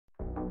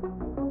Of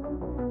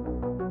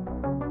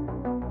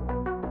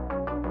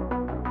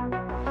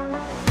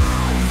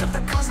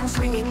the cosmos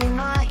ringing in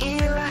my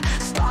ear,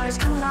 stars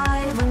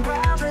collide when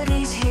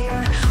gravity's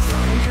here.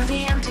 Floating through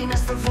the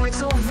emptiness, the void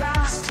so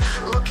vast,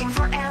 looking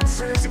for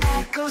answers,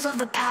 echoes of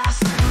the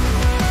past.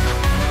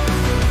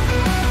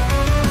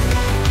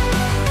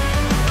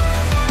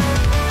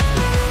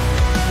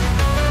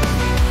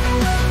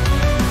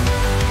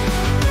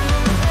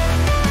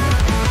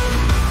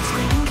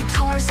 Screaming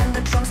guitars and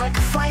the drums like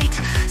a fight,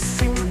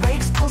 stringed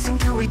waves pulsing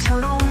through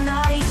eternal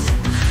night.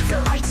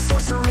 The light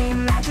sorcery,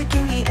 magic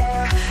in the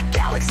air,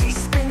 galaxies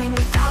spinning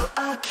without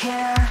a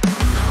care.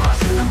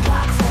 Lost in the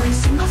black void,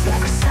 signals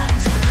never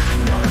sent.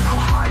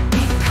 Miracle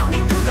heartbeat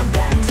pounding through the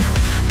bend.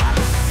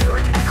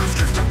 Atmospheric echoes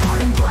drift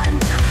apart and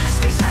blend.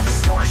 Space-time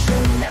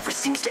distortion never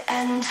seems to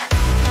end.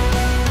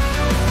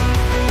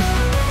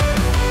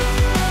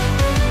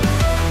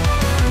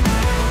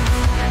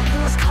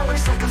 Endless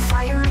colors like a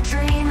fire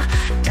dream,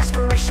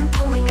 desperation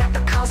pulling at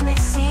the cosmic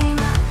seam.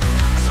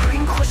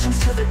 Scream questions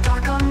to the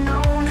dark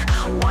unknown,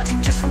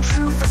 wanting just from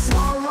truth a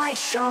small light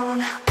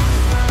shone.